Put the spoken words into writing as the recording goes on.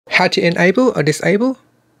how to enable or disable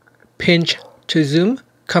pinch to zoom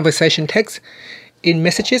conversation text in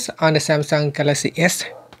messages on the Samsung Galaxy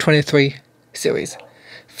S23 series.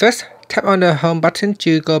 First, tap on the home button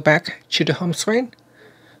to go back to the home screen.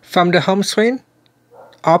 From the home screen,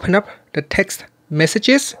 open up the text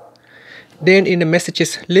messages. Then in the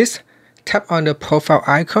messages list, tap on the profile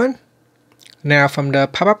icon. Now from the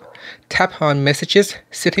pop-up, tap on messages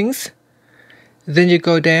settings. Then you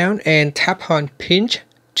go down and tap on pinch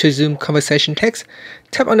to zoom conversation text.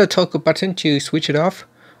 Tap on the toggle button to switch it off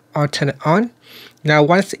or turn it on. Now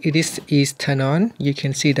once it is turned on, you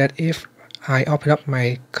can see that if I open up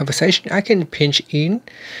my conversation, I can pinch in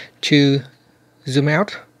to zoom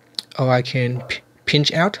out, or I can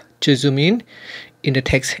pinch out to zoom in the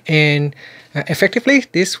text, and effectively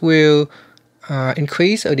this will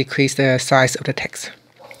increase or decrease the size of the text.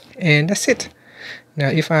 And that's it. Now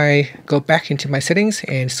if I go back into my settings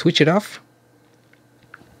and switch it off,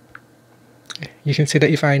 you can see that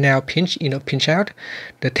if I now pinch in or pinch out,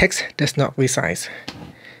 the text does not resize.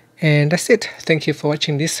 And that's it. Thank you for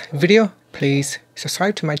watching this video. Please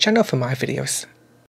subscribe to my channel for more videos.